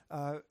year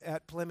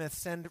at Plymouth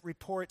send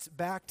reports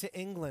back to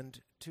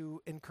England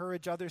to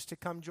encourage others to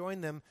come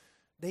join them,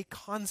 they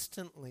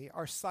constantly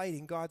are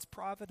citing God's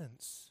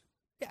providence.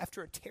 Yeah,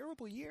 after a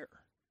terrible year.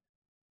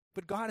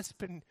 But God has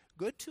been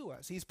good to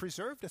us. He's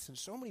preserved us in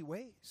so many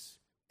ways,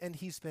 and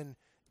he's been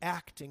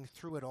acting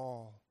through it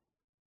all.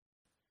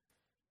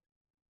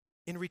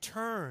 In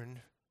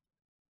return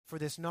for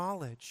this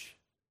knowledge,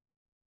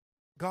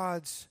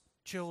 God's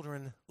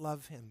children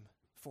love him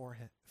for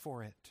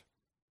it.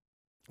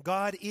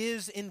 God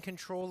is in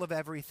control of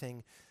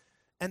everything,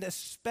 and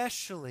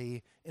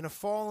especially in a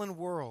fallen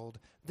world,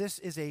 this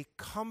is a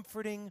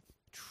comforting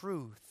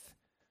truth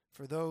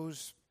for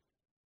those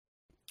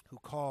who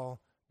call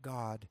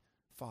God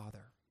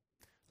Father.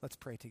 Let's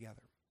pray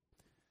together.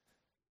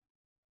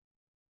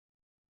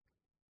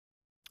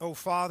 Oh,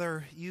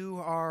 Father, you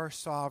are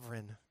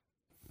sovereign.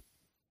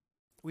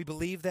 We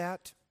believe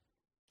that,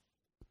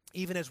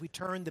 even as we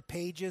turn the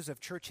pages of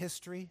church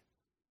history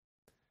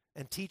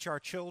and teach our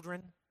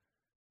children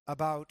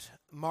about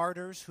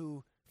martyrs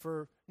who,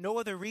 for no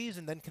other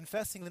reason than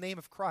confessing the name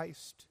of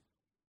Christ,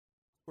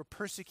 were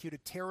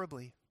persecuted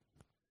terribly.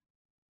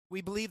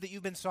 We believe that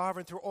you've been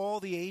sovereign through all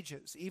the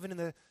ages, even in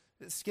the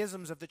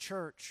schisms of the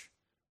church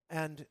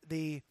and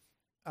the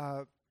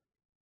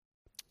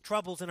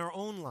troubles in our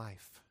own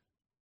life.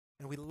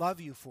 And we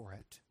love you for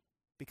it,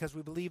 because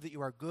we believe that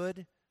you are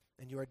good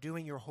and you are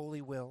doing your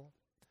holy will.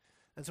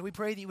 And so we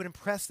pray that you would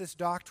impress this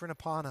doctrine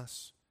upon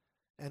us,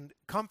 and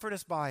comfort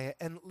us by it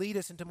and lead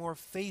us into more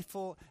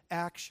faithful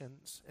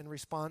actions in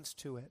response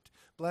to it.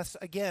 Bless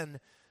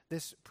again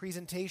this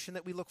presentation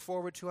that we look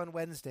forward to on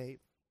Wednesday,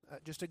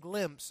 just a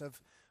glimpse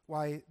of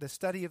why the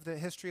study of the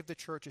history of the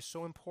church is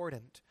so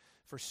important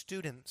for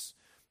students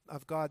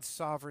of God's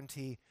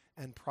sovereignty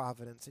and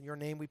providence. In your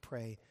name we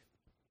pray.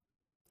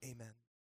 Amen.